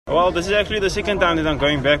Well, this is actually the second time that I'm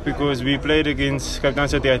going back because we played against Cape Town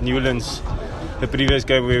City at Newlands, the previous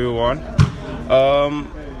game where we won.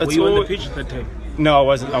 Were you on the pitch that time? No, I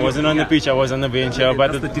wasn't. I wasn't on the pitch. I was on the bench. Okay,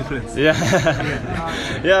 but that's the difference. Yeah,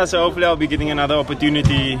 yeah. So hopefully I'll be getting another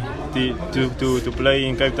opportunity to play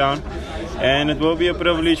in Cape Town, and it will be a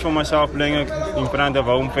privilege for myself playing in front of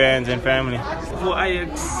home fans and family. For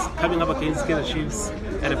Ajax coming up against Kaizer Chiefs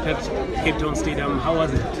at a packed Cape Town stadium, how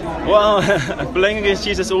was it? Well, playing against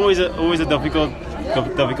Chiefs is always a difficult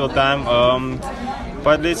time.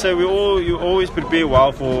 But let's say you always prepare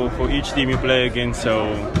well for each team you play against.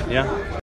 So yeah.